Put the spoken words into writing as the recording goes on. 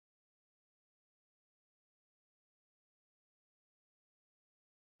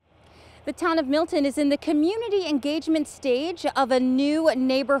The town of Milton is in the community engagement stage of a new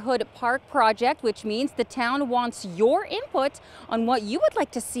neighborhood park project, which means the town wants your input on what you would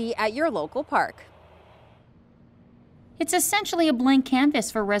like to see at your local park. It's essentially a blank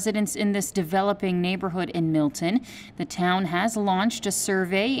canvas for residents in this developing neighborhood in Milton. The town has launched a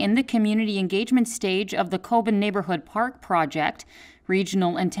survey in the community engagement stage of the Cobban Neighbourhood Park project.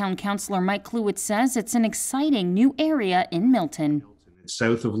 Regional and Town Councillor Mike Cluitt says it's an exciting new area in Milton. It's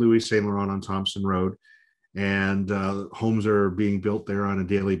south of Louis Saint Laurent on Thompson Road, and homes are being built there on a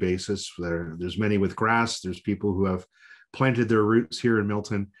daily basis. There's many with grass. There's people who have planted their roots here in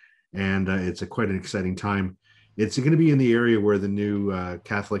Milton, and it's quite an exciting time. It's going to be in the area where the new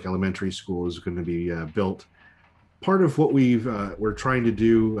Catholic elementary school is going to be built. Part of what we're trying to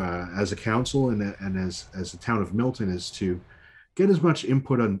do as a council and as the town of Milton is to get as much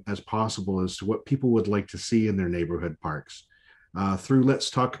input as possible as to what people would like to see in their neighborhood parks. Through Let's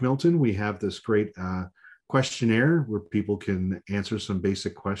Talk Milton, we have this great questionnaire where people can answer some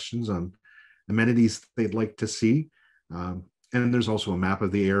basic questions on amenities they'd like to see. And there's also a map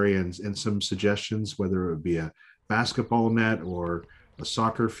of the area and some suggestions, whether it would be a basketball net or a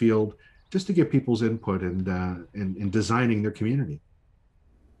soccer field, just to get people's input in designing their community.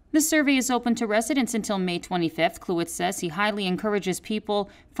 The survey is open to residents until May 25th. Cluitt says he highly encourages people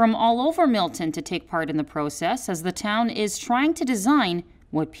from all over Milton to take part in the process, as the town is trying to design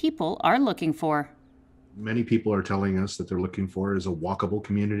what people are looking for. Many people are telling us that they're looking for is a walkable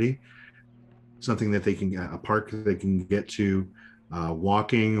community, something that a park that they can get to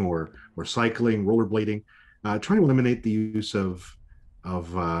walking or cycling, rollerblading, trying to eliminate the use of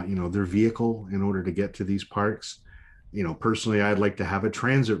their vehicle in order to get to these parks. Personally, I'd like to have a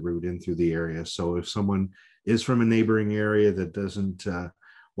transit route in through the area. So if someone is from a neighboring area that doesn't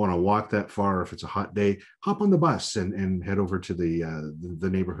want to walk that far, if it's a hot day, hop on the bus and head over to the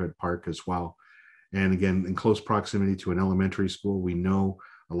neighborhood park as well. And again, in close proximity to an elementary school, we know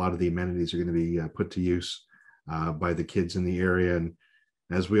a lot of the amenities are going to be put to use by the kids in the area. And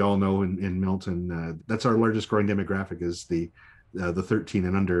as we all know in Milton, that's our largest growing demographic is the 13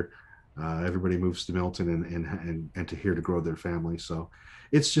 and under. Everybody moves to Milton and to here to grow their family. So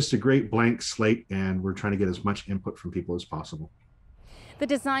it's just a great blank slate, and we're trying to get as much input from people as possible. The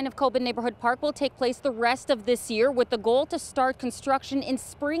design of Cobban Neighbourhood Park will take place the rest of this year with the goal to start construction in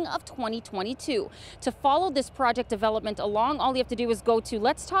spring of 2022. To follow this project development along, all you have to do is go to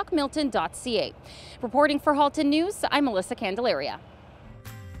letstalkmilton.ca. Reporting for Halton News, I'm Melissa Candelaria.